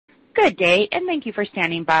Good day, and thank you for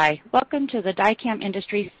standing by. Welcome to the Dycom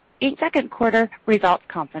Industries second quarter results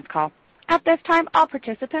conference call. At this time, all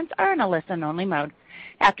participants are in a listen-only mode.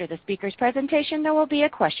 After the speaker's presentation, there will be a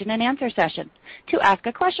question-and-answer session. To ask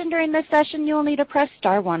a question during this session, you will need to press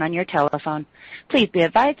star one on your telephone. Please be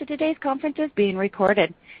advised that today's conference is being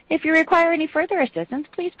recorded. If you require any further assistance,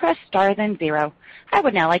 please press star then zero. I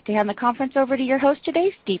would now like to hand the conference over to your host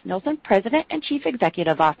today, Steve Nielsen, President and Chief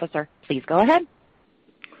Executive Officer. Please go ahead.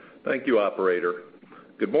 Thank you, operator.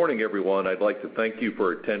 Good morning, everyone. I'd like to thank you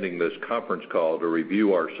for attending this conference call to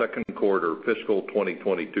review our second quarter fiscal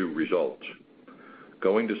 2022 results.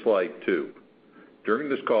 Going to slide 2. During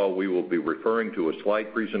this call, we will be referring to a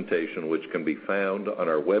slide presentation which can be found on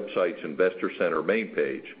our website's Investor Center main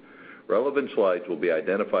page. Relevant slides will be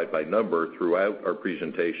identified by number throughout our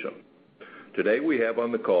presentation. Today we have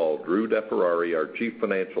on the call Drew DeFerrari, our Chief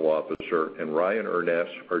Financial Officer, and Ryan Urness,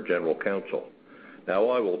 our General Counsel. Now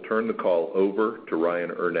I will turn the call over to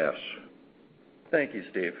Ryan Urness. Thank you,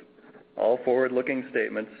 Steve. All forward-looking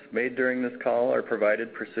statements made during this call are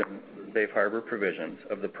provided pursuant to the Safe Harbor provisions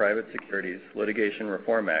of the Private Securities Litigation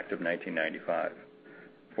Reform Act of 1995.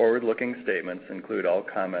 Forward-looking statements include all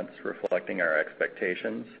comments reflecting our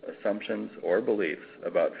expectations, assumptions, or beliefs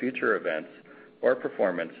about future events or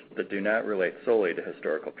performance that do not relate solely to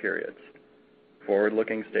historical periods.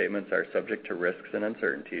 Forward-looking statements are subject to risks and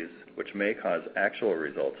uncertainties, which may cause actual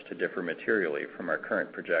results to differ materially from our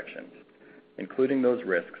current projections, including those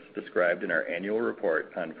risks described in our annual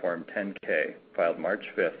report on Form 10-K, filed March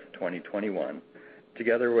 5, 2021,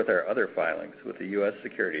 together with our other filings with the U.S.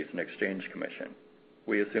 Securities and Exchange Commission.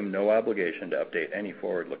 We assume no obligation to update any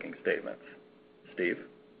forward-looking statements. Steve?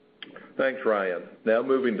 Thanks, Ryan. Now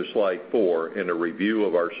moving to slide 4 in a review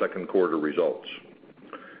of our second quarter results.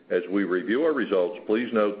 As we review our results,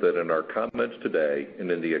 please note that in our comments today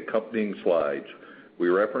and in the accompanying slides, we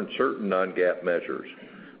reference certain non-GAAP measures.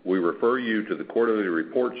 We refer you to the quarterly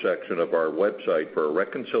report section of our website for a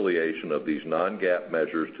reconciliation of these non-GAAP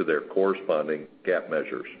measures to their corresponding GAAP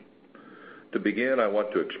measures. To begin, I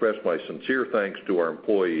want to express my sincere thanks to our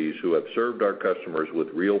employees who have served our customers with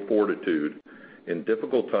real fortitude in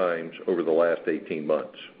difficult times over the last 18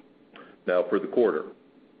 months. Now for the quarter.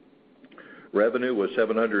 Revenue was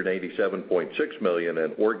 $787.6 million,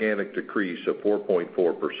 an organic decrease of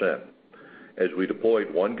 4.4%. As we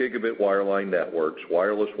deployed 1 gigabit wireline networks,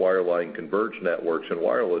 wireless wireline converged networks, and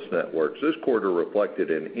wireless networks, this quarter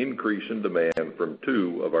reflected an increase in demand from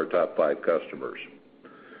 2 of our top 5 customers.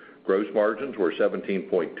 Gross margins were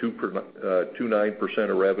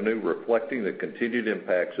 17.29% of revenue, reflecting the continued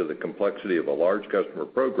impacts of the complexity of a large customer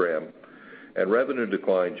program and revenue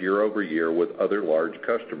declines year over year with other large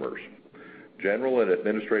customers. General and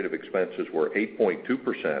administrative expenses were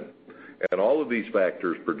 8.2%, and all of these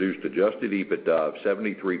factors produced adjusted EBITDA of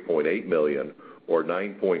 $73.8 million, or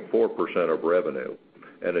 9.4% of revenue,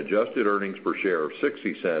 and adjusted earnings per share of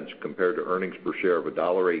 60 cents compared to earnings per share of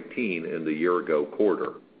 $1.18 in the year-ago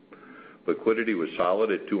quarter. Liquidity was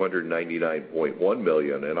solid at $299.1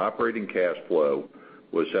 million, and operating cash flow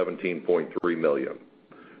was $17.3 million.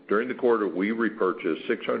 During the quarter, we repurchased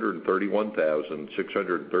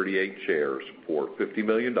 631,638 shares for $50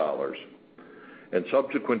 million, and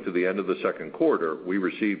subsequent to the end of the second quarter, we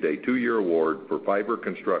received a 2-year award for fiber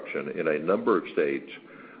construction in a number of states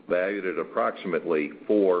valued at approximately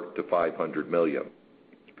 $400 to $500 million.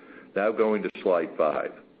 Now going to slide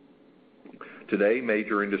 5. Today,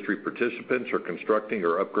 major industry participants are constructing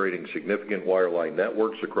or upgrading significant wireline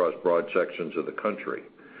networks across broad sections of the country.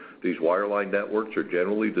 These wireline networks are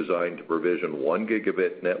generally designed to provision 1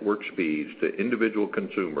 gigabit network speeds to individual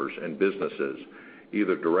consumers and businesses,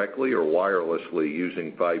 either directly or wirelessly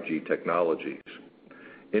using 5G technologies.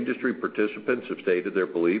 Industry participants have stated their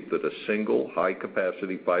belief that a single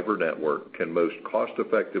high-capacity fiber network can most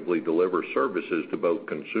cost-effectively deliver services to both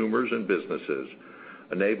consumers and businesses,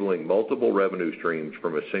 enabling multiple revenue streams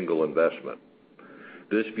from a single investment.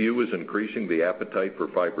 This view is increasing the appetite for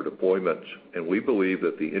fiber deployments, and we believe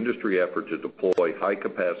that the industry effort to deploy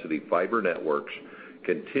high-capacity fiber networks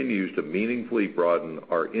continues to meaningfully broaden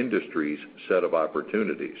our industry's set of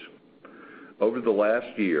opportunities. Over the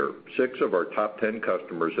last year, 6 of our top 10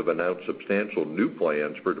 customers have announced substantial new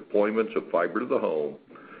plans for deployments of fiber to the home,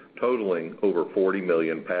 totaling over 40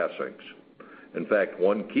 million passings. In fact,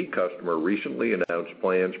 one key customer recently announced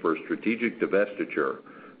plans for a strategic divestiture,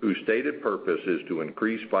 whose stated purpose is to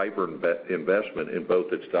increase fiber investment in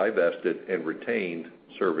both its divested and retained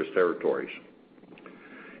service territories.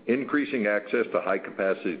 Increasing access to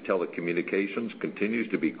high-capacity telecommunications continues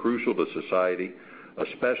to be crucial to society,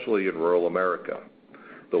 especially in rural America.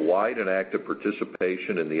 The wide and active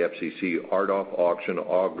participation in the FCC RDOF auction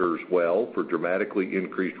augurs well for dramatically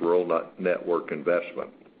increased rural network investment.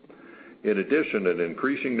 In addition, an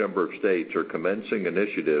increasing number of states are commencing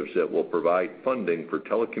initiatives that will provide funding for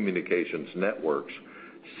telecommunications networks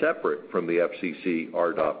separate from the FCC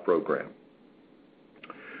RDOF program.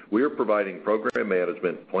 We are providing program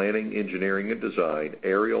management, planning, engineering and design,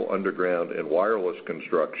 aerial, underground, and wireless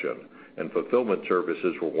construction, and fulfillment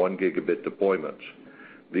services for 1 gigabit deployments.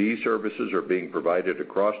 These services are being provided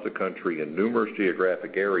across the country in numerous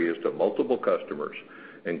geographic areas to multiple customers,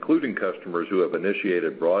 including customers who have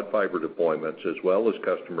initiated broad fiber deployments as well as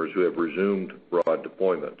customers who have resumed broad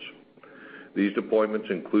deployments. These deployments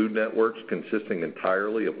include networks consisting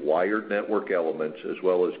entirely of wired network elements as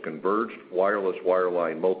well as converged wireless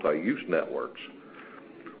wireline multi-use networks.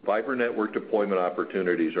 Fiber network deployment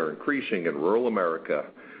opportunities are increasing in rural America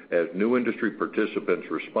as new industry participants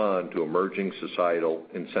respond to emerging societal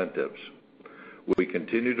incentives. We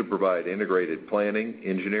continue to provide integrated planning,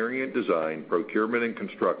 engineering and design, procurement and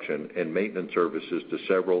construction, and maintenance services to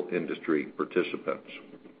several industry participants.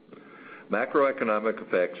 Macroeconomic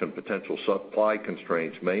effects and potential supply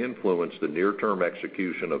constraints may influence the near-term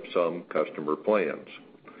execution of some customer plans.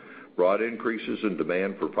 Broad increases in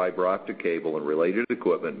demand for fiber optic cable and related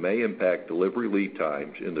equipment may impact delivery lead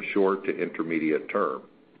times in the short to intermediate term.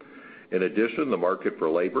 In addition, the market for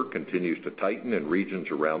labor continues to tighten in regions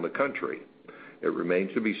around the country. It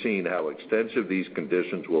remains to be seen how extensive these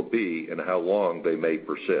conditions will be and how long they may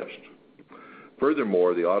persist.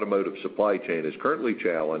 Furthermore, the automotive supply chain is currently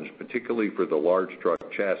challenged, particularly for the large truck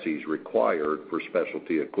chassis required for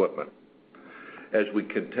specialty equipment. As we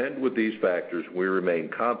contend with these factors, we remain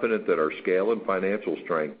confident that our scale and financial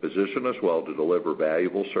strength position us well to deliver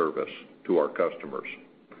valuable service to our customers.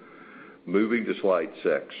 Moving to slide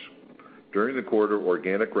 6. During the quarter,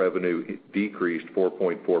 organic revenue decreased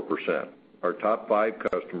 4.4%. Our top 5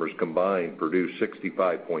 customers combined produced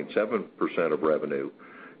 65.7% of revenue,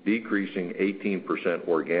 decreasing 18%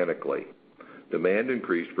 organically. Demand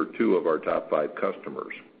increased for 2 of our top 5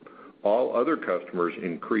 customers. All other customers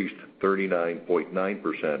increased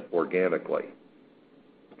 39.9% organically.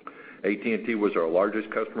 AT&T was our largest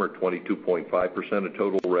customer at 22.5% of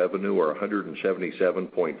total revenue, or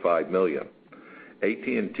 $177.5 million.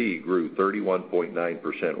 AT&T grew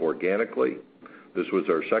 31.9% organically. This was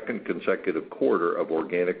our second consecutive quarter of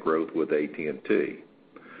organic growth with AT&T.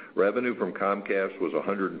 Revenue from Comcast was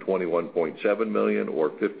 $121.7 million,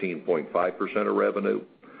 or 15.5% of revenue.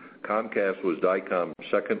 Comcast was Dycom's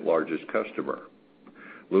second largest customer.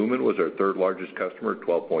 Lumen was our third largest customer at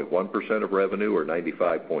 12.1% of revenue, or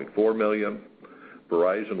 $95.4 million.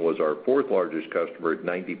 Verizon was our fourth largest customer at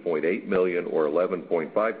 $90.8 million, or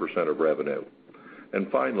 11.5% of revenue. And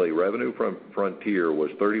finally, revenue from Frontier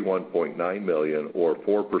was $31.9 million, or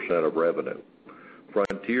 4% of revenue.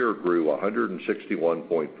 Frontier grew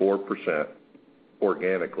 161.4%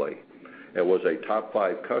 organically and was a top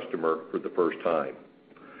 5 customer for the first time.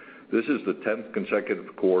 This is the 10th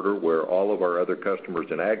consecutive quarter where all of our other customers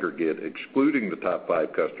in aggregate, excluding the top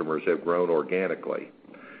 5 customers, have grown organically.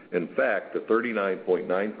 In fact, the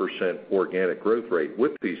 39.9% organic growth rate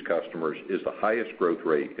with these customers is the highest growth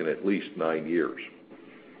rate in at least 9 years.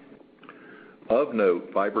 Of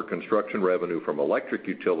note, fiber construction revenue from electric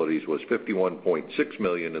utilities was $51.6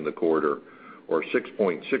 million in the quarter, or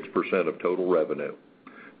 6.6% of total revenue.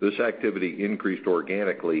 This activity increased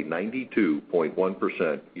organically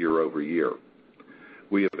 92.1% year over year.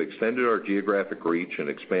 We have extended our geographic reach and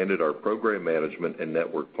expanded our program management and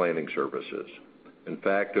network planning services. In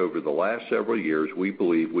fact, over the last several years, we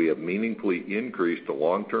believe we have meaningfully increased the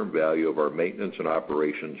long-term value of our maintenance and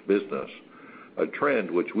operations business, a trend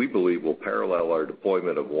which we believe will parallel our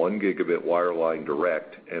deployment of 1 gigabit wireline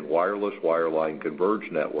direct and wireless wireline converged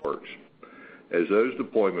networks, as those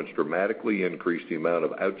deployments dramatically increase the amount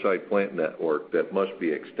of outside plant network that must be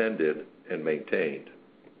extended and maintained.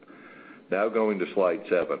 Now going to slide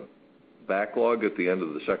 7. Backlog at the end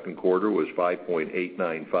of the second quarter was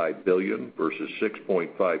 $5.895 billion versus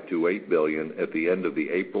 $6.528 billion at the end of the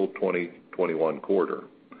April 2021 quarter,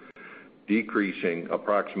 decreasing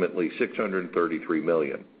approximately $633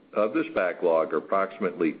 million. Of this backlog,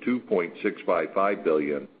 approximately $2.655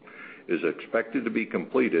 billion is expected to be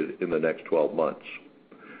completed in the next 12 months.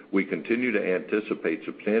 We continue to anticipate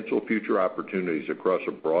substantial future opportunities across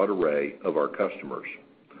a broad array of our customers.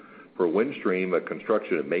 For Windstream, a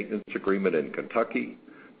construction and maintenance agreement in Kentucky.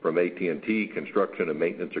 From AT&T, construction and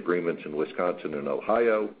maintenance agreements in Wisconsin and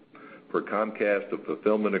Ohio. For Comcast, a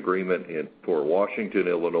fulfillment agreement for Washington,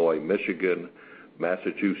 Illinois, Michigan,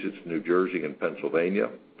 Massachusetts, New Jersey, and Pennsylvania.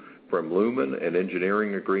 from Lumen, an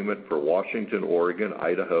engineering agreement for Washington, Oregon,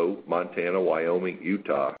 Idaho, Montana, Wyoming,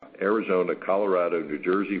 Utah, Arizona, Colorado, New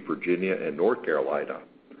Jersey, Virginia, and North Carolina.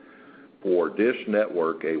 For Dish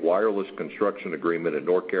Network, a wireless construction agreement in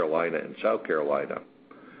North Carolina and South Carolina.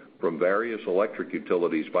 From various electric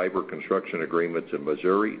utilities, fiber construction agreements in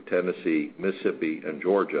Missouri, Tennessee, Mississippi, and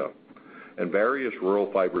Georgia, and various rural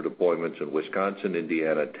fiber deployments in Wisconsin,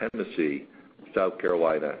 Indiana, Tennessee, South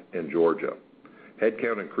Carolina, and Georgia.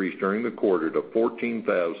 Headcount increased during the quarter to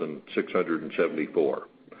 14,674.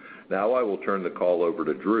 Now I will turn the call over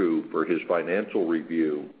to Drew for his financial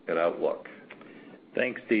review and outlook.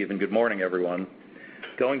 Thanks, Steve, and good morning, everyone.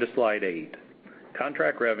 Going to slide 8.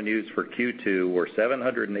 Contract revenues for Q2 were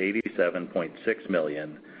 $787.6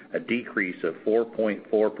 million, a decrease of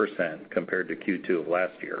 4.4% compared to Q2 of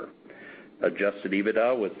last year. Adjusted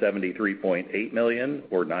EBITDA was $73.8 million,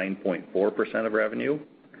 or 9.4% of revenue.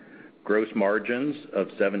 Gross margins of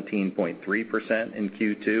 17.3% in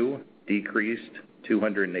Q2 decreased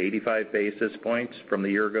 285 basis points from the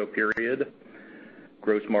year-ago period.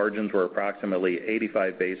 Gross margins were approximately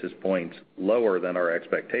 85 basis points lower than our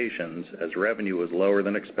expectations, as revenue was lower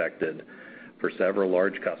than expected for several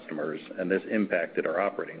large customers, and this impacted our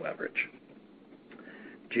operating leverage.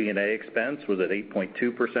 G&A expense was at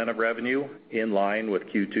 8.2% of revenue, in line with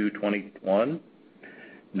Q2 21.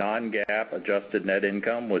 Non-GAAP adjusted net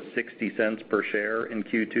income was 60 cents per share in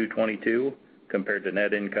Q2 22, compared to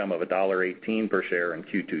net income of $1.18 per share in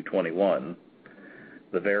Q2 21.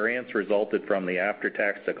 The variance resulted from the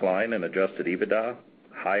after-tax decline in adjusted EBITDA,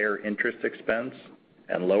 higher interest expense,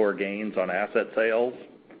 and lower gains on asset sales,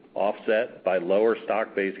 offset by lower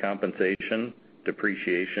stock-based compensation,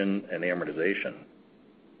 depreciation, and amortization.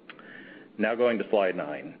 Now going to slide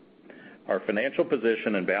 9. Our financial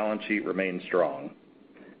position and balance sheet remain strong.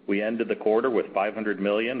 We ended the quarter with $500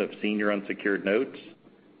 million of senior unsecured notes,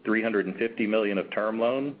 $350 million of term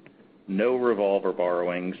loan, no revolver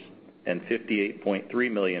borrowings, and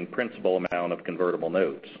 $58.3 million principal amount of convertible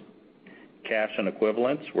notes. Cash and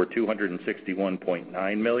equivalents were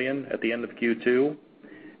 $261.9 million at the end of Q2.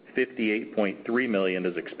 $58.3 million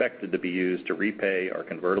is expected to be used to repay our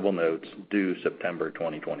convertible notes due September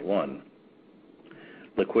 2021.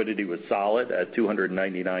 Liquidity was solid at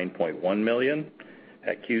 $299.1 million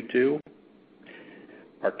at Q2.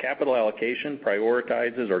 Our capital allocation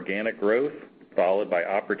prioritizes organic growth, followed by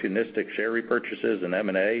opportunistic share repurchases and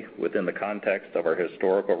M&A within the context of our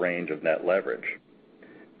historical range of net leverage.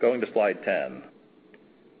 Going to slide 10.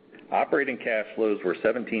 Operating cash flows were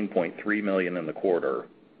 $17.3 million in the quarter.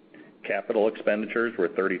 Capital expenditures were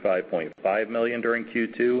 $35.5 million during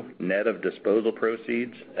Q2, net of disposal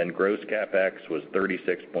proceeds, and gross CapEx was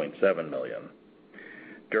 $36.7 million.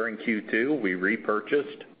 During Q2, we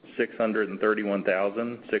repurchased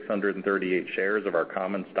 631,638 shares of our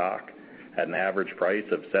common stock at an average price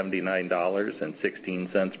of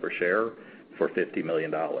 $79.16 per share for $50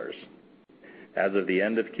 million. As of the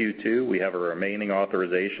end of Q2, we have a remaining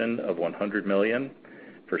authorization of $100 million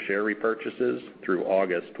for share repurchases through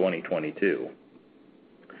August 2022.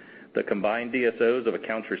 The combined DSOs of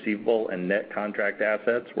accounts receivable and net contract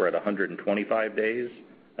assets were at 125 days,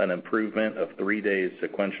 an improvement of 3 days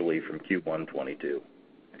sequentially from Q1 22.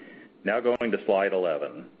 Now going to slide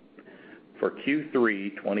 11. For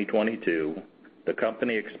Q3 2022, the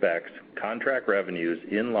company expects contract revenues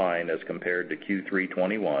in line as compared to Q3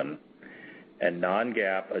 21, and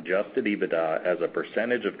non-GAAP adjusted EBITDA as a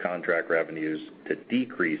percentage of contract revenues to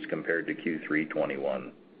decrease compared to Q3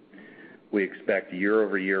 21. We expect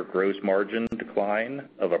year-over-year gross margin decline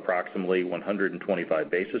of approximately 125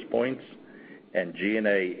 basis points and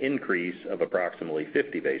G&A increase of approximately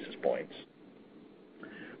 50 basis points.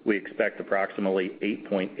 We expect approximately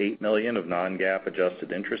 $8.8 million of non-GAAP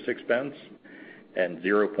adjusted interest expense and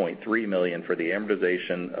 $0.3 million for the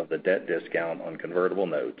amortization of the debt discount on convertible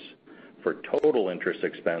notes, for total interest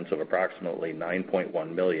expense of approximately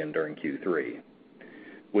 $9.1 million during Q3.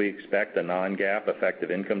 We expect a non-GAAP effective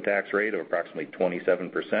income tax rate of approximately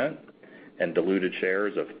 27% and diluted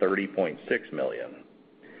shares of 30.6 million.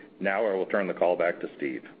 Now I will turn the call back to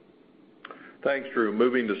Steve. Thanks, Drew.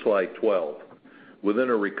 Moving to slide 12.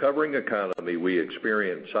 Within a recovering economy, we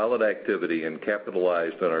experienced solid activity and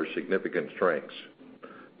capitalized on our significant strengths.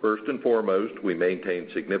 First and foremost, we maintain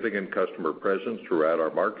significant customer presence throughout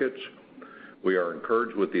our markets. We are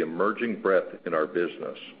encouraged with the emerging breadth in our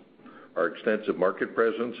business. Our extensive market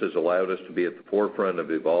presence has allowed us to be at the forefront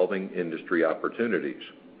of evolving industry opportunities.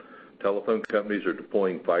 Telephone companies are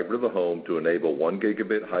deploying fiber to the home to enable 1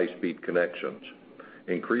 gigabit high-speed connections.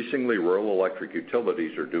 Increasingly, rural electric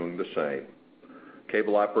utilities are doing the same.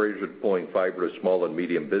 Cable operators are deploying fiber to small and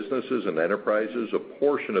medium businesses and enterprises. A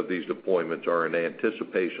portion of these deployments are in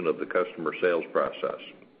anticipation of the customer sales process.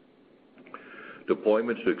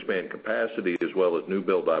 Deployments to expand capacity as well as new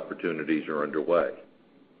build opportunities are underway.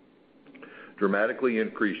 Dramatically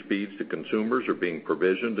increased speeds to consumers are being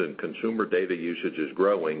provisioned, and consumer data usage is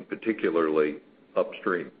growing, particularly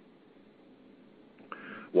upstream.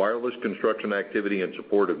 Wireless construction activity in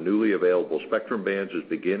support of newly available spectrum bands is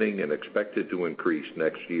beginning and expected to increase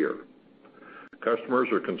next year. Customers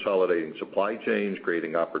are consolidating supply chains,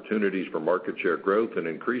 creating opportunities for market share growth, and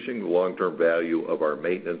increasing the long-term value of our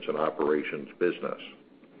maintenance and operations business.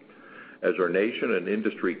 As our nation and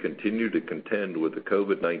industry continue to contend with the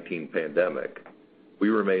COVID-19 pandemic, we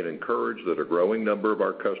remain encouraged that a growing number of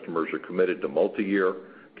our customers are committed to multi-year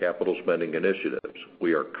capital spending initiatives.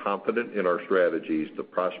 We are confident in our strategies, the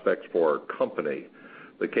prospects for our company,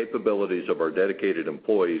 the capabilities of our dedicated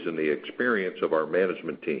employees, and the experience of our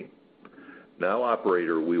management team. Now,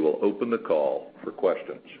 operator, we will open the call for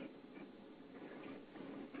questions.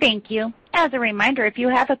 Thank you. As a reminder, if you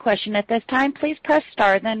have a question at this time, please press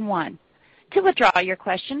star then one. To withdraw your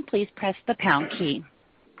question, please press the pound key.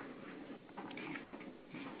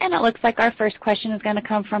 And it looks like our first question is going to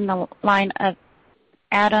come from the line of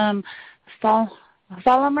Adam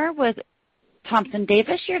Thalhimer with Thompson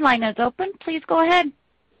Davis. Your line is open. Please go ahead.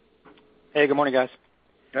 Hey, good morning, guys.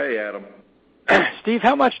 Hey, Adam. Steve,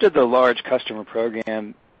 how much did the large customer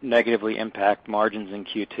program negatively impact margins in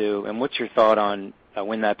Q2, and what's your thought on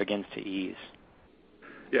when that begins to ease?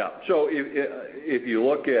 Yeah, so if you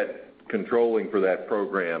look at controlling for that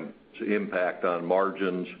program's impact on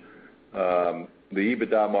margins, the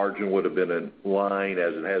EBITDA margin would have been in line,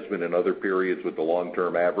 as it has been in other periods, with the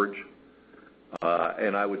long-term average.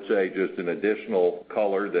 And I would say just an additional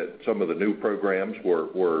color that some of the new programs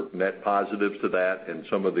were net positives to that, and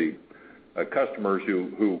some of the customers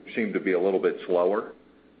who seemed to be a little bit slower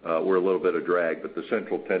were a little bit of drag, but the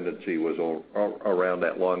central tendency was around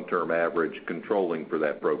that long-term average, controlling for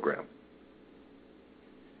that program.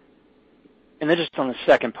 And then just on the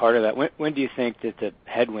second part of that, when do you think that the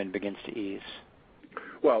headwind begins to ease?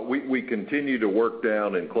 Well, we continue to work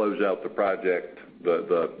down and close out the project.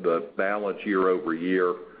 The balance year over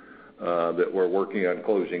year that we're working on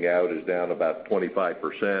closing out is down about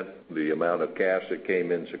 25%. The amount of cash that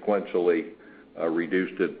came in sequentially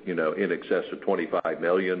reduced it, in excess of $25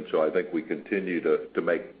 million. So I think we continue to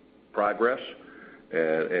make progress,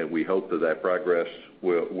 and we hope that progress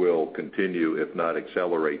will continue, if not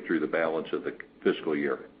accelerate, through the balance of the fiscal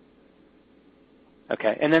year.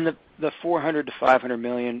 Okay, and then the $400 to $500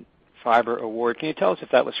 million fiber award, can you tell us if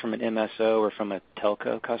that was from an MSO or from a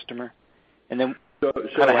telco customer? And then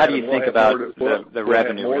how do you think about the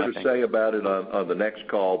revenue? We'll have more to say about it on the next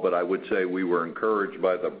call, but I would say we were encouraged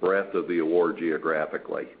by the breadth of the award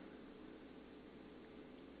geographically.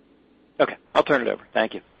 Okay, I'll turn it over.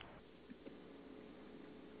 Thank you.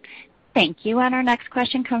 Thank you. And our next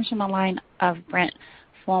question comes from the line of Brent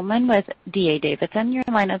Fulman with D.A. Davidson. Your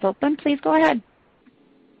line is open. Please go ahead.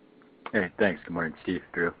 Hey, thanks. Good morning, Steve,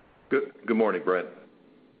 Drew. Good morning, Brent.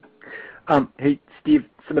 Hey, Steve,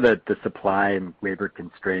 some of the supply and labor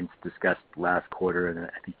constraints discussed last quarter, and I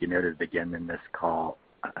think you noted it again in this call.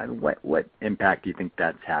 What impact do you think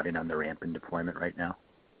that's having on the ramp in deployment right now?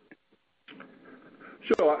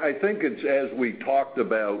 So I think it's, as we talked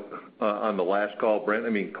about on the last call, Brent, I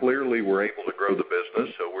mean, clearly we're able to grow the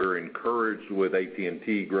business, so we're encouraged with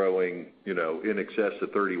AT&T growing, in excess of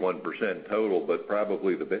 31% total, but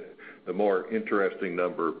probably the more interesting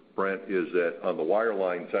number, Brent, is that on the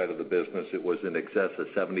wireline side of the business, it was in excess of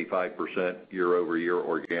 75% year over year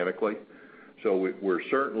organically. So we're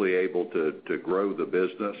certainly able to grow the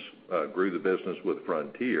business, grew the business with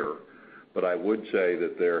Frontier. But I would say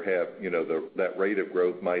that that rate of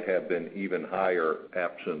growth might have been even higher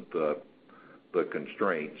absent the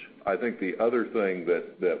constraints. I think the other thing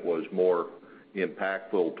that was more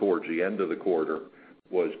impactful towards the end of the quarter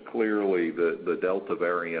was clearly the Delta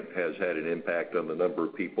variant has had an impact on the number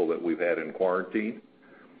of people that we've had in quarantine.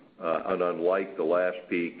 And unlike the last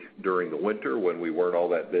peak during the winter when we weren't all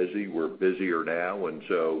that busy, we're busier now. And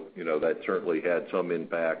so, that certainly had some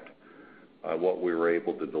impact on what we were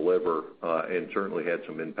able to deliver, and certainly had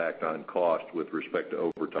some impact on cost with respect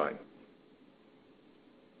to overtime.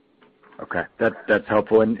 Okay, that's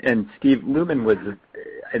helpful. And Steve, Lumen was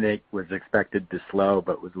expected to slow,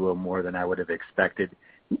 but was a little more than I would have expected.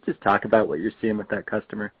 Can you just talk about what you're seeing with that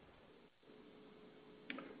customer?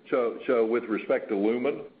 So with respect to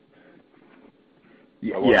Lumen?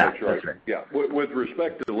 Yeah, that's right. Yeah, with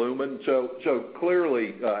respect to Lumen, so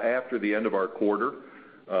clearly after the end of our quarter,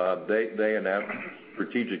 They announced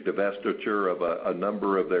strategic divestiture of a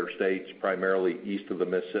number of their states, primarily east of the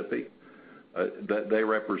Mississippi. They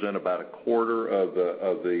represent about a quarter of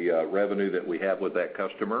the revenue that we have with that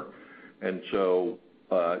customer, and so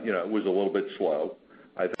it was a little bit slow.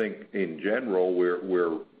 I think in general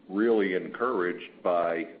we're really encouraged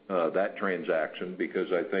by that transaction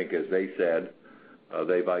because I think, as they said,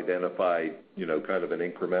 they've identified kind of an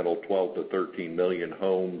incremental 12 to 13 million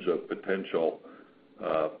homes of potential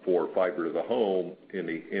for fiber to the home in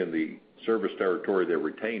the service territory they're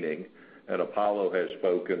retaining. And Apollo has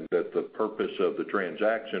spoken that the purpose of the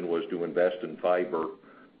transaction was to invest in fiber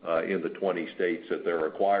in the 20 states that they're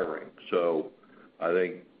acquiring. So I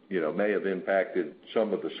think may have impacted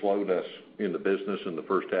some of the slowness in the business in the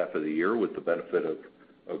first half of the year with the benefit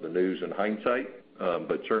of the news in hindsight,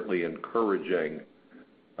 but certainly encouraging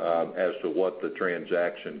as to what the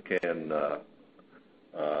transaction can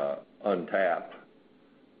untap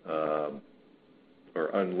or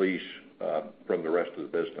unleash from the rest of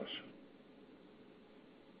the business.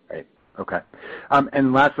 Right. Okay.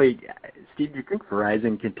 And lastly, Steve, do you think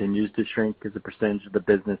Verizon continues to shrink as a percentage of the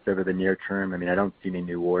business over the near term? I mean, I don't see any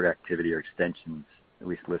new award activity or extensions, at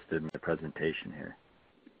least listed in the presentation here.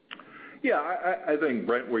 Yeah, I think,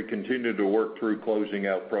 Brent, we continue to work through closing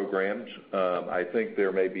out programs. I think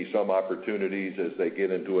there may be some opportunities as they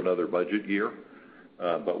get into another budget year,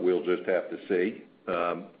 but we'll just have to see.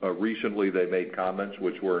 Recently, they made comments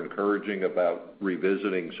which were encouraging about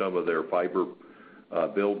revisiting some of their fiber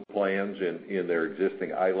build plans in their existing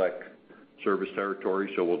ILEC service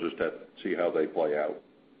territory, so we'll just have to see how they play out.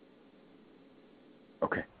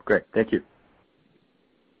 Okay, great. Thank you.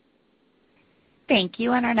 Thank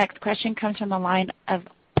you. And our next question comes from the line of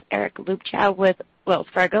Eric Luebchow with Wells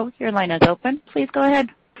Fargo. Your line is open. Please go ahead.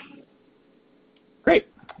 Great.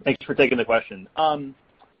 Thanks for taking the question.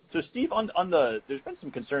 So, Steve, there's been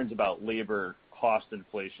some concerns about labor cost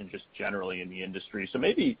inflation just generally in the industry. So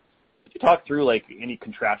maybe could you talk through any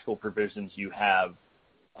contractual provisions you have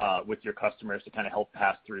with your customers to kind of help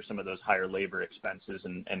pass through some of those higher labor expenses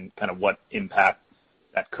and kind of what impact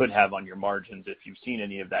that could have on your margins if you've seen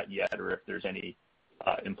any of that yet or if there's any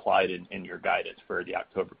implied in your guidance for the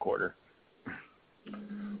October quarter?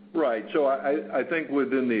 Right. So I think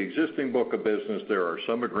within the existing book of business, there are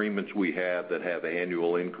some agreements we have that have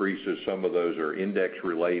annual increases. Some of those are index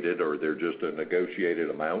related or they're just a negotiated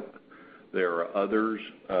amount. There are others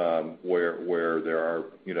where there are,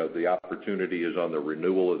 the opportunity is on the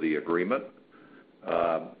renewal of the agreement.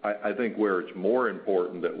 I think where it's more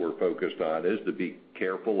important that we're focused on is to be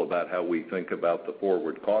careful about how we think about the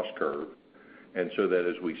forward cost curve, and so that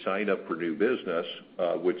as we sign up for new business,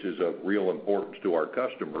 which is of real importance to our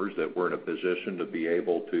customers, that we're in a position to be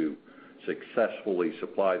able to successfully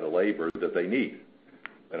supply the labor that they need.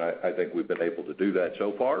 And I think we've been able to do that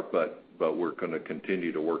so far, but we're going to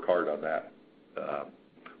continue to work hard on that.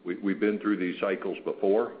 We've been through these cycles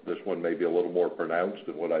before. This one may be a little more pronounced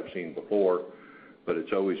than what I've seen before, but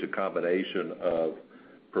it's always a combination of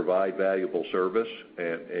provide valuable service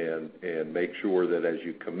and make sure that as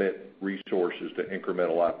you commit resources to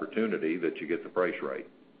incremental opportunity that you get the price right.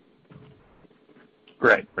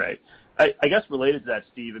 Right. I guess related to that,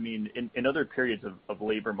 Steve, I mean, in other periods of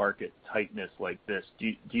labor market tightness like this,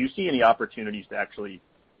 do you see any opportunities to actually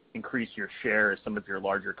increase your share as some of your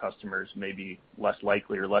larger customers may be less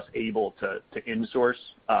likely or less able to insource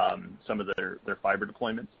some of their fiber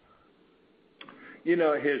deployments?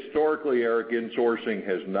 Historically, Eric, insourcing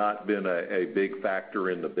has not been a big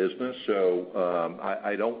factor in the business, so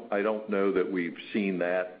I don't know that we've seen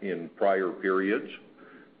that in prior periods.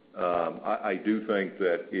 I do think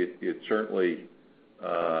that it certainly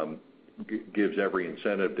gives every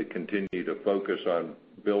incentive to continue to focus on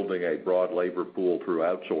building a broad labor pool through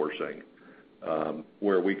outsourcing,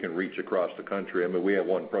 where we can reach across the country. I mean, we have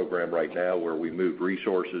one program right now where we move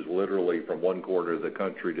resources literally from one corner of the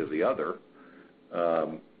country to the other,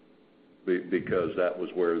 because that was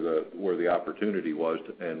where the opportunity was,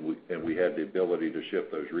 and we had the ability to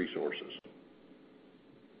shift those resources.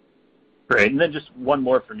 Great. And then just one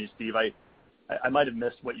more from you, Steve. I might have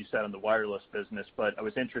missed what you said on the wireless business, but I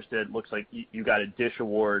was interested. It looks like you got a DISH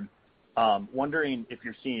award. Wondering if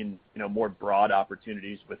you're seeing more broad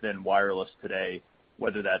opportunities within wireless today,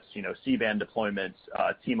 whether that's C-band deployments,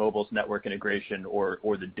 T-Mobile's network integration, or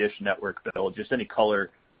the DISH network build. Just any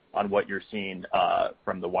color on what you're seeing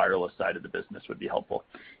from the wireless side of the business would be helpful.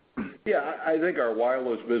 Yeah, I think our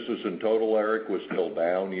wireless business in total, Eric, was still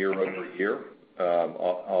down year over year.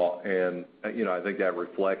 And I think that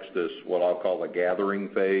reflects this, what I'll call a gathering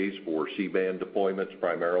phase for C-band deployments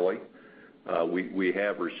primarily. We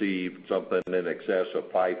have received something in excess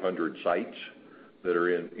of 500 sites that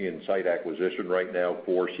are in site acquisition right now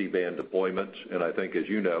for C-band deployments. And I think, as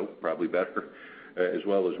you know, probably better as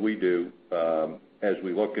well as we do, as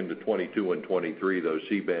we look into 22 and 23, those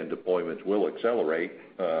C-band deployments will accelerate.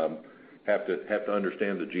 Have to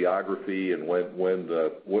understand the geography and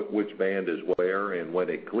which band is where and when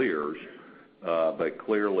it clears. But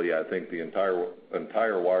clearly, I think the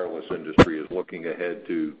entire wireless industry is looking ahead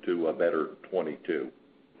to a better 22.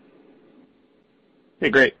 Okay,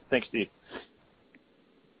 great. Thanks, Steve.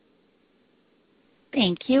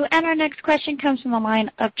 Thank you. And our next question comes from the line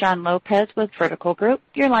of John Lopez with Vertical Group.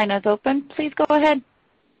 Your line is open. Please go ahead.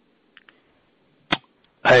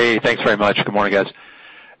 Hey, thanks very much. Good morning, guys.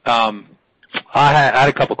 I had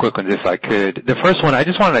a couple quick ones if I could. The first one, I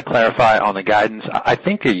just wanted to clarify on the guidance. I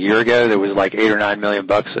think a year ago there was like $8 or $9 million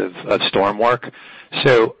of storm work.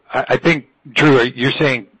 So I think, Drew, you're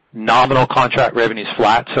saying nominal contract revenues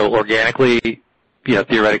flat, so organically,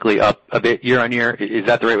 theoretically up a bit year on year. Is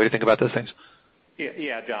that the right way to think about those things?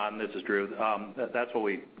 Yeah, John, this is Drew. That's what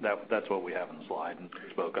we have in the slide and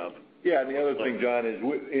spoke of. Yeah, and the other thing, John, is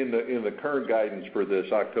in the current guidance for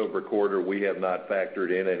this October quarter, we have not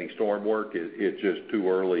factored in any storm work. It's just too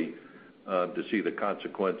early to see the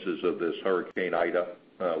consequences of this Hurricane Ida,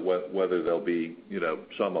 whether there'll be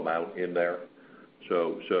some amount in there.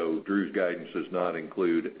 So Drew's guidance does not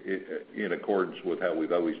include, in accordance with how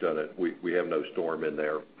we've always done it, we have no storm in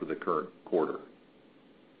there for the current quarter.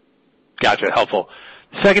 Gotcha. Helpful.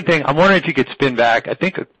 Second thing, I'm wondering if you could spin back. I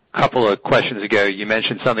think a couple of questions ago you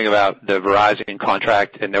mentioned something about the Verizon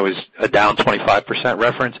contract, and there was a down 25%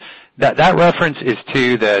 reference. That reference is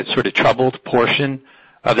to the sort of troubled portion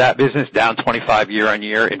of that business, down 25 year on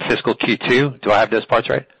year in fiscal Q2. Do I have those parts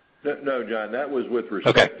right? No, John. That was with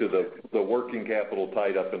respect to the working capital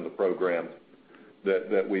tied up in the program.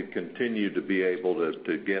 That we've continued to be able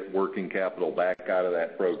to get working capital back out of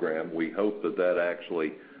that program. We hope that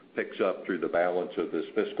actually picks up through the balance of this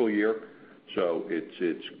fiscal year. So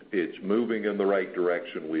it's moving in the right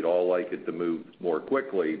direction. We'd all like it to move more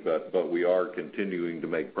quickly, but we are continuing to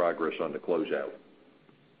make progress on the closeout.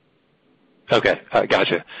 Okay,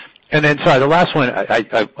 gotcha. And then, sorry, the last one, I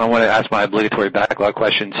want to ask my obligatory backlog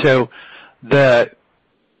question. So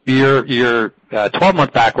your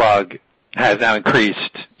 12-month backlog has now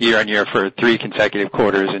increased year on year for 3 consecutive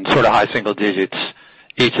quarters in sort of high single digits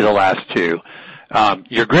each of the last 2.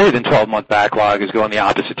 Your greater than 12-month backlog is going the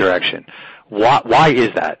opposite direction. Why is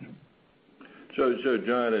that? So,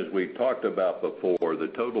 John, as we talked about before,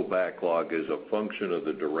 the total backlog is a function of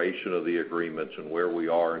the duration of the agreements and where we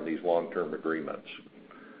are in these long-term agreements.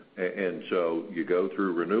 And so you go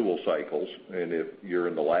through renewal cycles, and if you're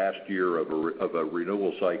in the last year of a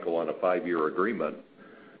renewal cycle on a 5-year agreement,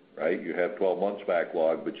 right, you have 12 months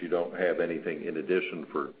backlog, but you don't have anything in addition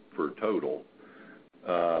for total.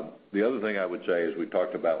 The other thing I would say, as we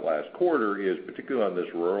talked about last quarter, is particularly on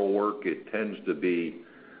this rural work, it tends to be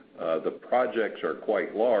the projects are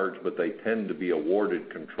quite large, but they tend to be awarded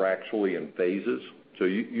contractually in phases. So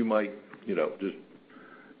you might, just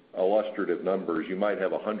illustrative numbers, you might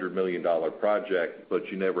have a $100 million project, but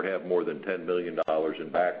you never have more than $10 million in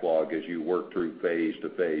backlog as you work through phase to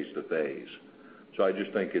phase to phase. So I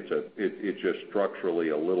just think it's just structurally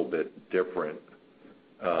a little bit different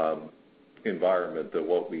environment than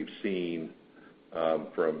what we've seen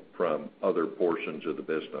from other portions of the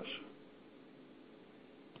business.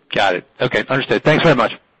 Got it. Okay, understood. Thanks very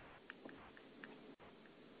much.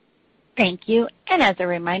 Thank you. And as a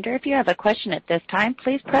reminder, if you have a question at this time,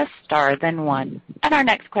 please press star then 1. And our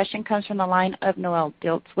next question comes from the line of Noelle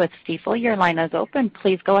Dilts with Stifel. Your line is open.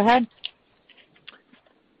 Please go ahead.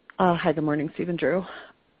 Hi, good morning, Steve and Drew.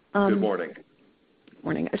 Good morning.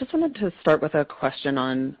 Morning. I just wanted to start with a question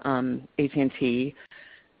on AT&T.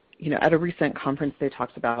 At a recent conference, they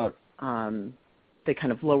talked about they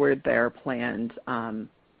kind of lowered their planned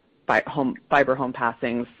fiber home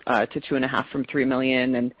passings to 2.5 from 3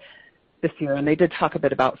 million and this year, and they did talk a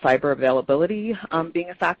bit about fiber availability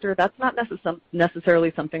being a factor. That's not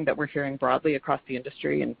necessarily something that we're hearing broadly across the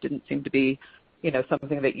industry, and didn't seem to be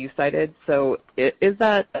something that you cited. So is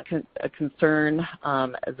that a concern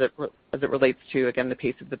as it relates to, again, the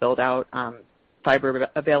pace of the build-out, fiber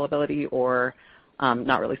availability, or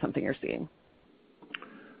not really something you're seeing?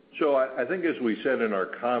 So I think, as we said in our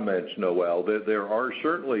comments, Noelle, that there are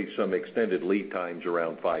certainly some extended lead times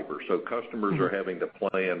around fiber. So customers are having to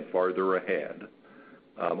plan farther ahead,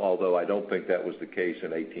 although I don't think that was the case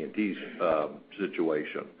in AT&T's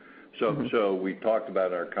situation. So we talked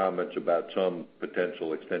about in our comments about some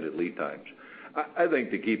potential extended lead times. I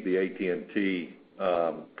think to keep the AT&T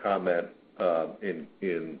comment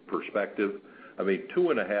in perspective,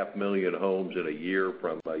 2.5 million homes in a year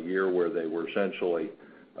from a year where they were essentially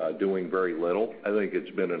doing very little. I think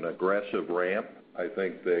it's been an aggressive ramp. I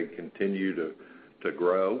think they continue to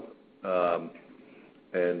grow.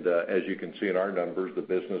 And as you can see in our numbers, the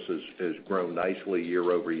business has grown nicely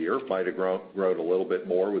year over year. Might have grown a little bit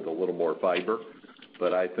more with a little more fiber.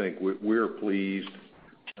 But I think we're pleased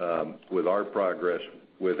with our progress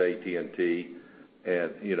with AT&T.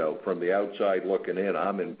 And, from the outside looking in,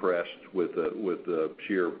 I'm impressed with the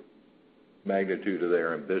sheer magnitude of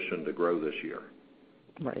their ambition to grow this year.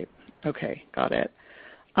 Right. Okay, got it.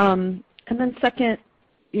 And then second,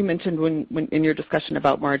 you mentioned when in your discussion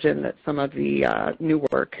about margin that some of the new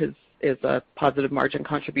work is a positive margin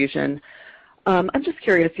contribution. I'm just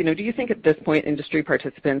curious, do you think at this point industry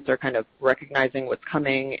participants are kind of recognizing what's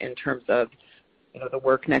coming in terms of the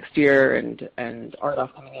work next year and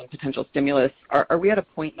RDOF coming in, potential stimulus? Are we at a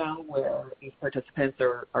point now where these participants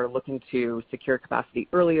are looking to secure capacity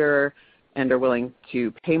earlier and are willing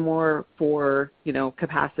to pay more for,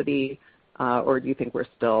 capacity, or do you think we're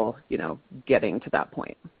still, getting to that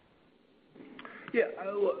point? Yeah,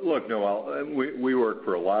 look, Noel, we work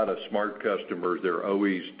for a lot of smart customers. They're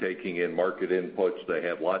always taking in market inputs. They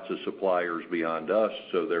have lots of suppliers beyond us,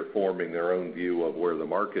 so they're forming their own view of where the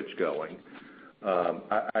market's going.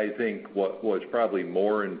 I think what's probably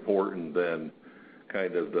more important than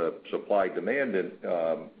kind of the supply-demand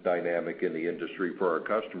dynamic in the industry for our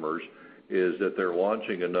customers is that they're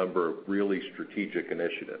launching a number of really strategic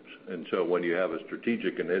initiatives. And so when you have a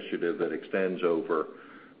strategic initiative that extends over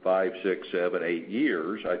 5, 6, 7, 8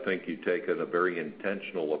 years, I think you take a very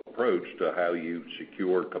intentional approach to how you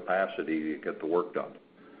secure capacity to get the work done.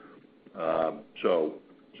 So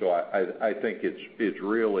I think it's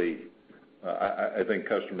really, I think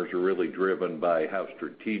customers are really driven by how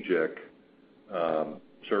strategic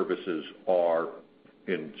services are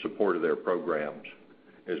in support of their programs,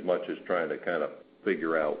 as much as trying to kind of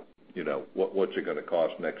figure out, what's it going to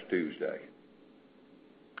cost next Tuesday.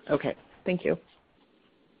 Okay, thank you.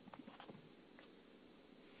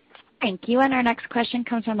 Thank you. And our next question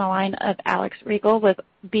comes from the line of Alex Riegel with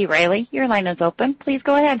B. Riley. Your line is open. Please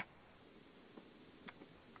go ahead.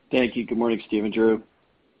 Thank you. Good morning, Steve and Drew.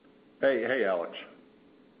 Hey, Alex.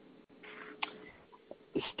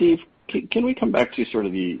 Steve, can we come back to sort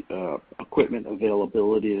of the equipment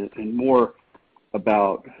availability and more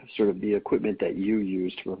about sort of the equipment that you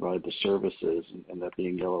use to provide the services, and that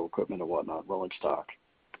being yellow equipment and whatnot, rolling stock?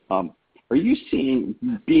 Are you seeing,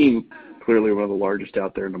 being clearly one of the largest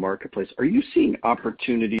out there in the marketplace, are you seeing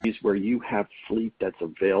opportunities where you have fleet that's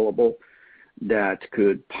available that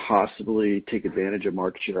could possibly take advantage of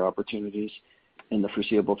market share opportunities in the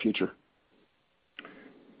foreseeable future?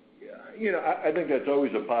 I think that's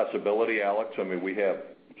always a possibility, Alex. I mean, we have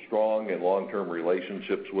strong and long-term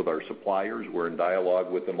relationships with our suppliers. We're in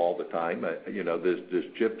dialogue with them all the time. This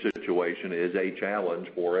chip situation is a challenge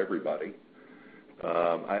for everybody.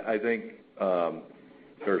 I think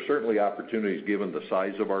there are certainly opportunities, given the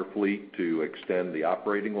size of our fleet, to extend the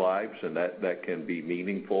operating lives, and that can be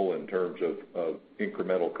meaningful in terms of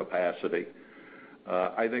incremental capacity.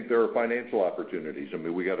 I think there are financial opportunities. I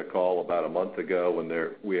mean, we got a call about a month ago when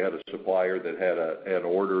we had a supplier that had an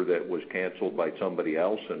order that was canceled by somebody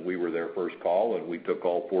else, and we were their first call, and we took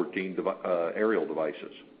all 14 aerial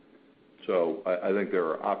devices. So I think there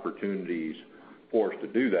are opportunities for us to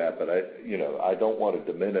do that, but I don't want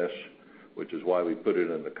to diminish, which is why we put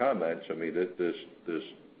it in the comments. I mean, this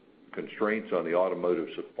constraints on the automotive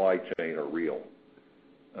supply chain are real.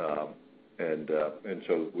 And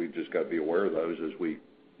so we've just got to be aware of those as we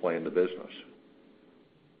plan the business.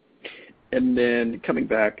 And then coming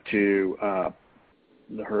back to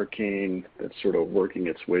the hurricane that's sort of working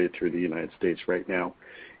its way through the United States right now,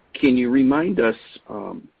 can you remind us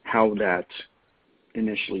how that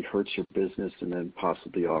initially hurts your business and then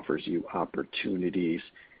possibly offers you opportunities?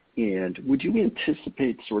 And would you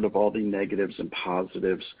anticipate sort of all the negatives and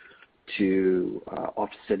positives to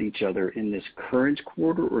offset each other in this current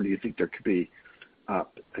quarter, or do you think there could be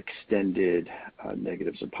extended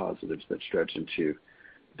negatives and positives that stretch into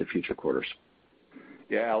the future quarters?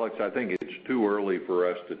 Yeah, Alex, I think it's too early for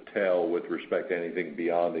us to tell with respect to anything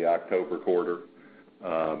beyond the October quarter.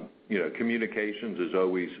 Communications is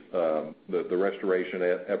always the restoration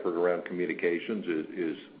effort around communications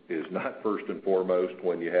is not first and foremost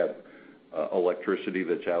when you have electricity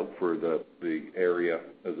that's out for the area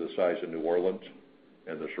of the size of New Orleans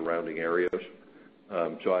and the surrounding areas.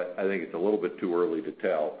 So I think it's a little bit too early to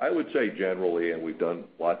tell. I would say generally, and we've done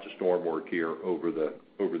lots of storm work here over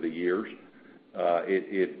the years,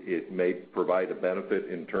 it may provide a benefit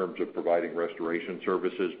in terms of providing restoration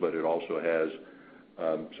services, but it also has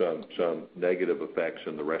some negative effects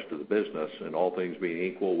in the rest of the business. And all things being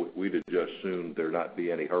equal, we'd have just assumed there not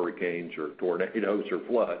be any hurricanes or tornadoes or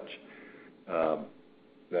floods.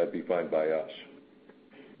 That'd be fine by us.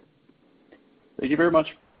 Thank you very much.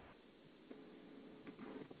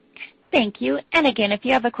 Thank you. And again, if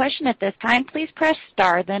you have a question at this time, please press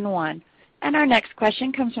star then one. And our next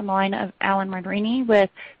question comes from the line of Alan Marini with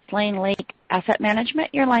Slane Lake Asset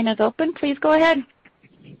Management. Your line is open. Please go ahead.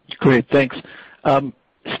 Great, thanks.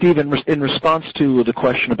 Steve, in response to the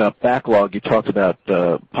question about backlog, you talked about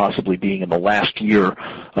possibly being in the last year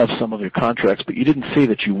of some of your contracts, but you didn't say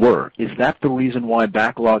that you were. Is that the reason why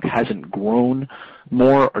backlog hasn't grown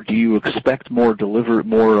more, or do you expect more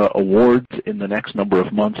awards in the next number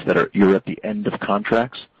of months that you're at the end of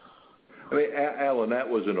contracts? I mean, Alan, that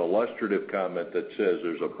was an illustrative comment that says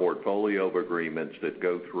there's a portfolio of agreements that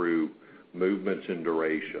go through movements in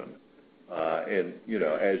duration. And,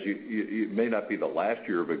 as you may not be the last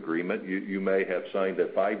year of agreement, you may have signed a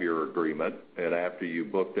 5-year agreement, and after you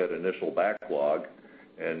book that initial backlog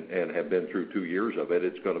and have been through 2 years of it,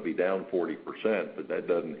 it's going to be down 40%, but that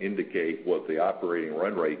doesn't indicate what the operating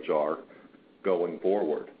run rates are going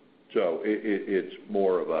forward. So it's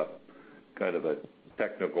more of a kind of a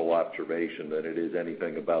technical observation than it is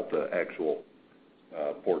anything about the actual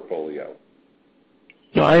portfolio.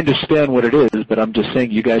 No, I understand what it is, but I'm just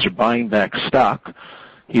saying you guys are buying back stock.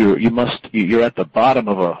 You're at the bottom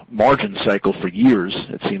of a margin cycle for years,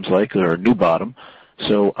 it seems like, or a new bottom.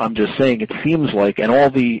 So I'm just saying it seems like, and all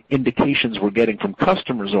the indications we're getting from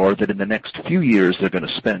customers are that in the next few years they're going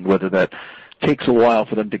to spend, whether that takes a while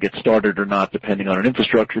for them to get started or not, depending on an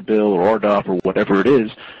infrastructure bill or RDOF or whatever it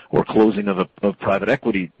is, or closing of private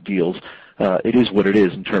equity deals. It is what it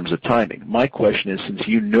is in terms of timing. My question is, since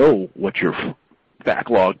you know what your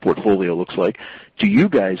backlog portfolio looks like, do you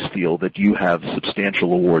guys feel that you have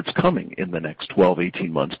substantial awards coming in the next 12,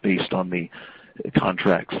 18 months based on the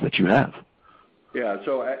contracts that you have? Yeah,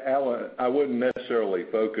 so Alan, I wouldn't necessarily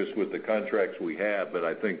focus with the contracts we have, but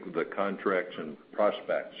I think the contracts and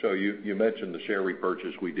prospects. So you mentioned the share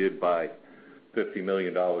repurchase. We did buy $50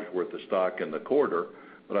 million worth of stock in the quarter,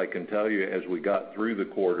 but I can tell you as we got through the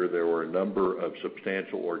quarter, there were a number of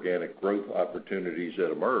substantial organic growth opportunities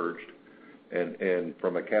that emerged. And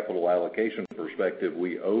from a capital allocation perspective,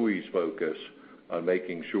 we always focus on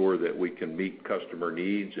making sure that we can meet customer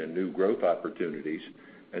needs and new growth opportunities.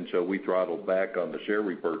 And so we throttled back on the share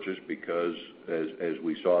repurchase because as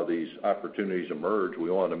we saw these opportunities emerge,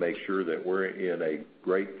 we want to make sure that we're in a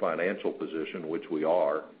great financial position, which we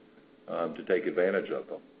are, to take advantage of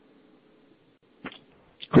them.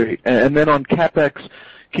 Great. And then on CapEx,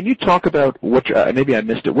 can you talk about maybe I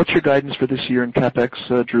missed it. What's your guidance for this year in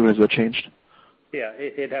CapEx, Drew? Has that changed? Yeah,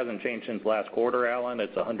 it hasn't changed since last quarter, Alan.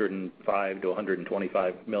 It's $105 to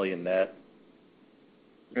 $125 million net.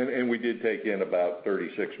 And we did take in about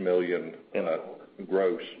 $36 million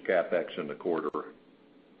gross CapEx in the quarter.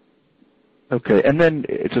 Okay, and then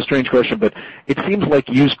it's a strange question, but it seems like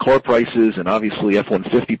used car prices and obviously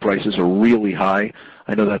F-150 prices are really high.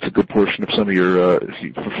 I know that's a good portion of some of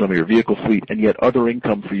your vehicle fleet, and yet other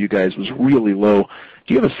income for you guys was really low.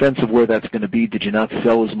 Do you have a sense of where that's going to be? Did you not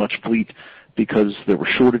sell as much fleet because there were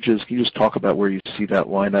shortages? Can you just talk about where you see that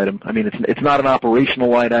line item? I mean, it's not an operational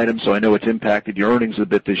line item, so I know it's impacted your earnings a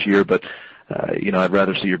bit this year, but I'd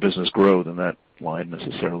rather see your business grow than that line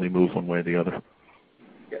necessarily move one way or the other.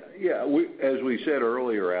 Yeah. As we said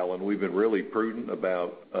earlier, Alan, we've been really prudent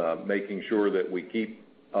about making sure that we keep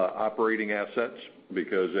operating assets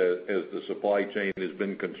because as the supply chain has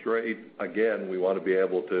been constrained, again, we want to be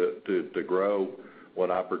able to grow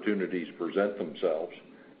when opportunities present themselves.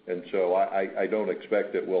 And so I don't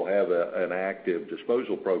expect that we'll have an active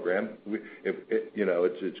disposal program.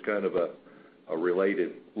 It's kind of a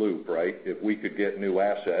related loop, right? If we could get new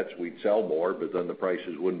assets, we'd sell more, but then the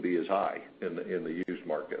prices wouldn't be as high in the used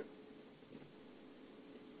market.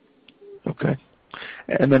 Okay.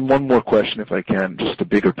 And then one more question, if I can, just a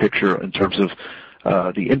bigger picture in terms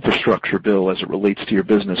of the infrastructure bill as it relates to your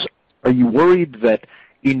business. Are you worried that,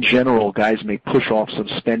 in general, guys may push off some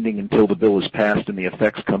spending until the bill is passed and the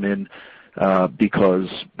effects come in because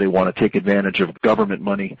they want to take advantage of government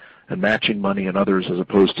money and matching money and others as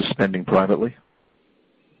opposed to spending privately?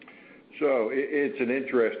 So it's an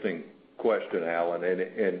interesting question, Alan, and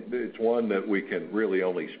it's one that we can really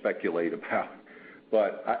only speculate about.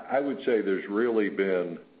 But I would say there's really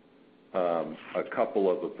been a couple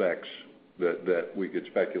of effects that we could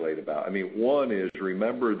speculate about. I mean, one is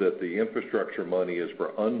remember that the infrastructure money is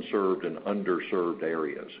for unserved and underserved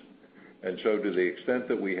areas. And so to the extent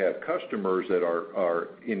that we have customers that are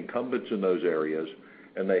incumbents in those areas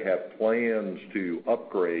and they have plans to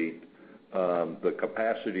upgrade the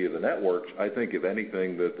capacity of the networks, I think, if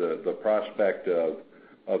anything, that the prospect of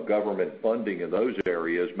government funding in those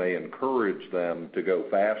areas may encourage them to go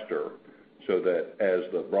faster, so that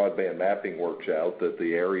as the broadband mapping works out, that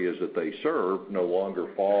the areas that they serve no longer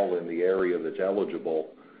fall in the area that's eligible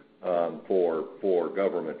for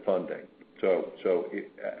government funding.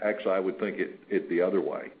 Actually, I would think it the other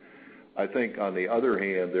way. I think, on the other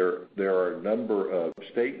hand, there are a number of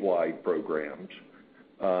statewide programs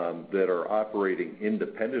that are operating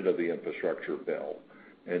independent of the infrastructure bill.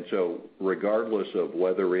 And so regardless of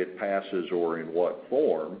whether it passes or in what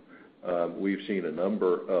form, we've seen a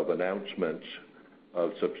number of announcements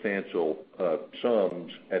of substantial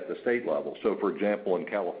sums at the state level. So, for example, in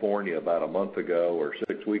California about a month ago or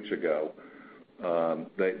 6 weeks ago,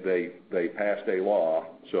 they passed a law,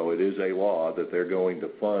 so it is a law, that they're going to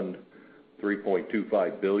fund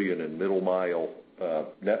 $3.25 billion in middle mile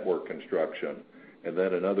network construction, and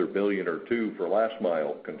then another $1 billion or $2 billion for last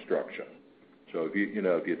mile construction. So if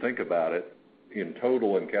you think about it, in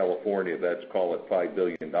total in California, that's, call it $5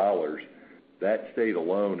 billion. That state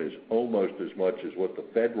alone is almost as much as what the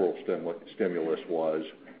federal stimulus was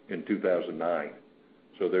in 2009.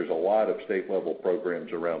 So there's a lot of state-level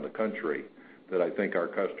programs around the country that I think our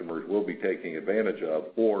customers will be taking advantage of,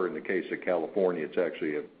 or in the case of California, it's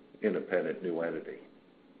actually an independent new entity.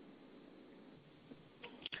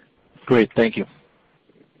 Great, thank you.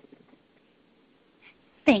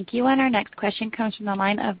 Thank you. And our next question comes from the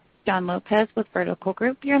line of John Lopez with Vertical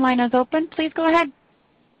Group. Your line is open. Please go ahead.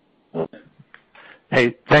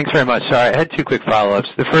 Hey, thanks very much. Sorry, I had two quick follow-ups.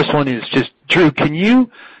 The first one is just, Drew, can you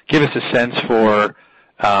give us a sense for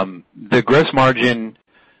the gross margin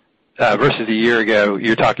versus a year ago?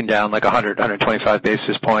 You're talking down like 125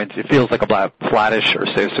 basis points. It feels like a flattish or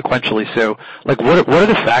say sequentially. So, like, what are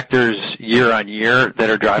the factors year on year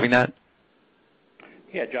that are driving that?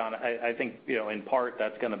 Yeah, John, I think, in part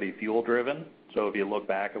that's going to be fuel driven. So if you look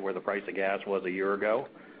back at where the price of gas was a year ago,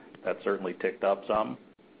 that certainly ticked up some.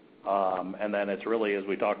 And then it's really, as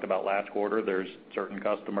we talked about last quarter, there's certain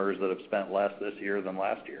customers that have spent less this year than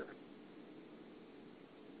last year.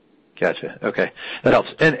 Gotcha. Okay, that helps.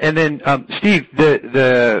 And then, Steve,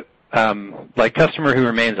 the customer who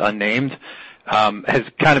remains unnamed has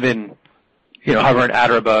kind of been, hovering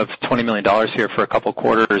at or above $20 million here for a couple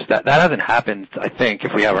quarters. That hasn't happened, I think,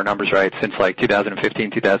 if we have our numbers right, since like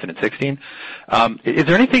 2015, 2016. Is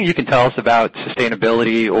there anything you can tell us about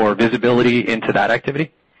sustainability or visibility into that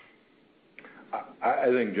activity?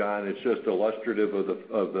 I think, John, it's just illustrative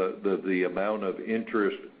of the amount of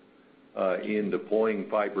interest in deploying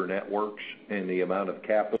fiber networks and the amount of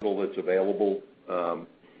capital that's available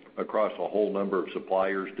across a whole number of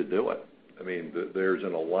suppliers to do it. I mean, there's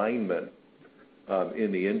an alignment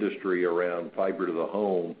in the industry around fiber to the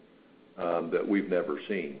home that we've never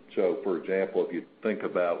seen. So, for example, if you think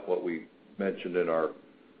about what we mentioned in our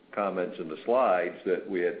comments in the slides, that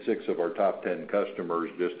we had 6 of our top 10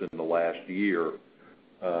 customers just in the last year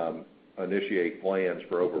initiate plans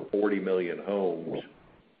for over 40 million homes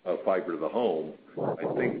of fiber to the home. I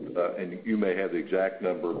think, and you may have the exact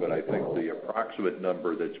number, but I think the approximate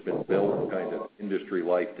number that's been built kind of industry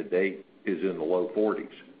life to date is in the low 40s.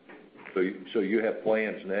 So you have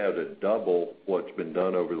plans now to double what's been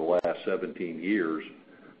done over the last 17 years,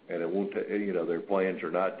 and it won't. Their plans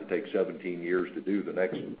are not to take 17 years to do the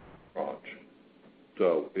next tranche.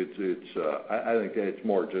 So I think that it's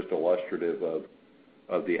more just illustrative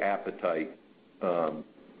of the appetite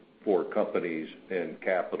for companies and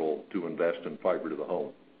capital to invest in fiber to the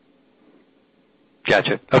home.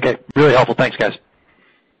 Gotcha. Okay, really helpful. Thanks, guys.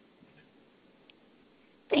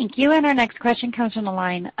 Thank you. And our next question comes from the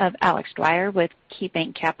line of Alex Dwyer with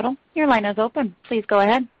KeyBanc Capital. Your line is open. Please go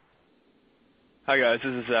ahead. Hi, guys.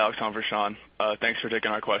 This is Alex on for Sean. Thanks for taking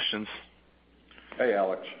our questions. Hey,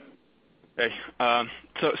 Alex. Hey.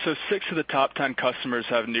 So 6 of the top 10 customers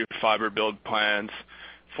have new fiber build plans,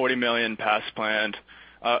 40 million pass planned.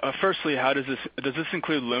 Firstly, does this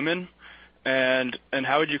include Lumen? And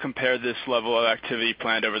how would you compare this level of activity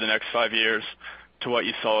planned over the next 5 years to what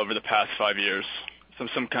you saw over the past 5 years?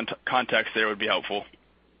 Some context there would be helpful.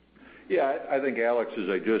 Yeah, I think, Alex, as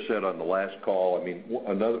I just said on the last call, I mean,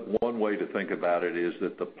 one way to think about it is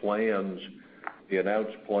that the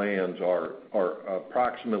announced plans are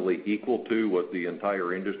approximately equal to what the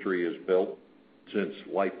entire industry has built since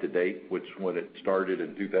life to date, which when it started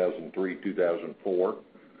in 2003, 2004.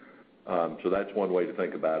 So that's one way to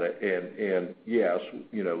think about it. And yes,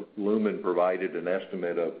 Lumen provided an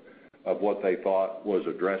estimate of what they thought was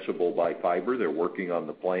addressable by fiber. They're working on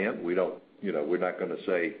the plan. We're not going to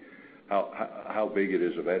say how big it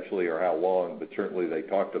is eventually or how long, but certainly they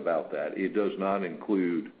talked about that. It does not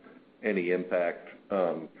include any impact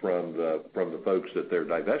from the folks that they're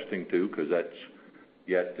divesting to, because that's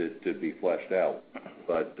yet to be fleshed out.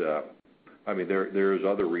 But I mean, there is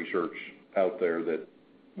other research out there that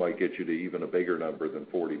might get you to even a bigger number than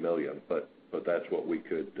 40 million, but that's what we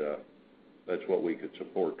could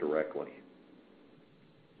support directly.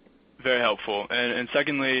 Very helpful. And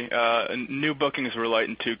secondly, new bookings were light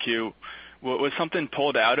in 2Q. Was something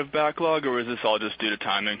pulled out of backlog, or was this all just due to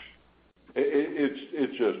timing?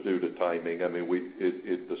 It's just due to timing. I mean,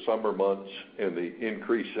 the summer months and the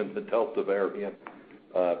increase in the Delta variant,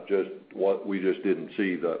 we just didn't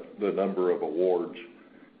see the number of awards.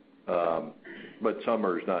 But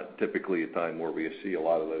summer is not typically a time where we see a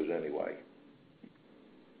lot of those anyway.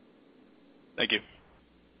 Thank you.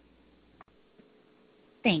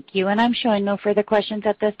 Thank you. And I'm showing no further questions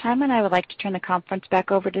at this time, and I would like to turn the conference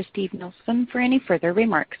back over to Steve Nielsen for any further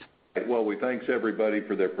remarks. Well, we thanks everybody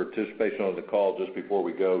for their participation on the call. Just before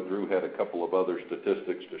we go, Drew had a couple of other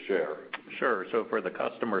statistics to share. Sure. So for the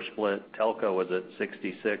customer split, telco was at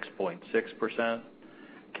 66.6%,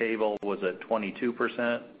 cable was at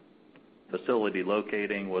 22%, facility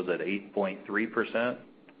locating was at 8.3%,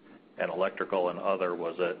 and electrical and other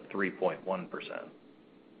was at 3.1%.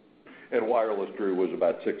 And wireless, Drew, was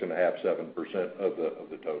about 6.5%, 7% of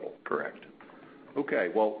the total. Correct. Okay.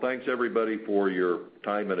 Well, thanks everybody for your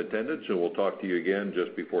time and attendance, and we'll talk to you again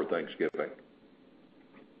just before Thanksgiving.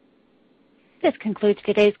 This concludes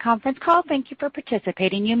today's conference call. Thank you for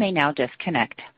participating. You may now disconnect.